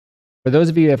For those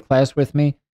of you who have class with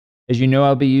me, as you know,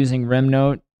 I'll be using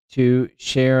RemNote to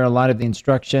share a lot of the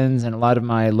instructions and a lot of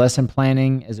my lesson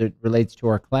planning as it relates to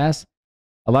our class.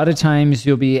 A lot of times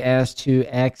you'll be asked to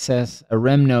access a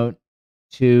RemNote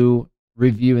to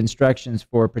review instructions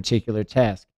for a particular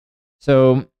task.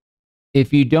 So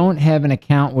if you don't have an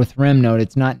account with RemNote,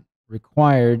 it's not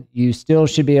required. You still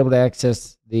should be able to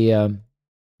access the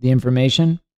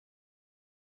information.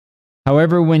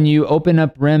 However, when you open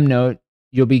up RemNote,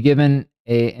 you'll be given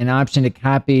an option to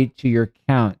copy to your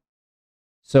account.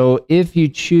 So if you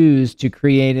choose to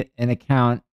create an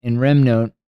account in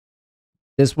RemNote,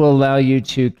 this will allow you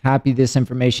to copy this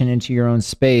information into your own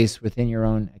space within your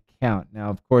own account. Now,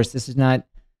 of course, this is not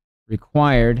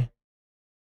required,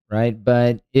 right?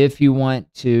 But if you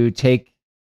want to take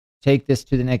this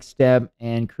to the next step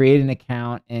and create an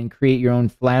account and create your own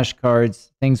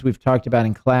flashcards, things we've talked about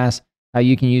in class, how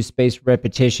you can use spaced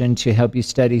repetition to help you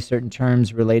study certain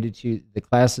terms related to the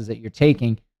classes that you're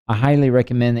taking, I highly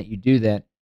recommend that you do that.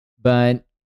 But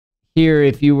here,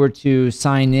 if you were to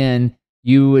sign in,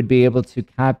 you would be able to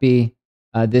copy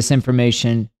this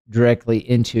information directly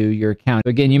into your account. So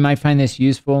again, you might find this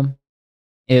useful.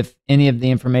 If any of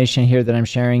the information here that I'm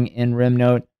sharing in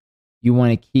RemNote you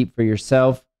want to keep for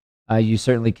yourself, you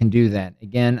certainly can do that.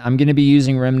 Again, I'm going to be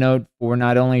using RemNote for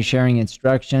not only sharing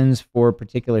instructions for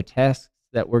particular tasks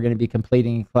that we're going to be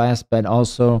completing in class, but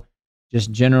also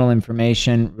just general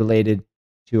information related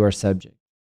to our subject.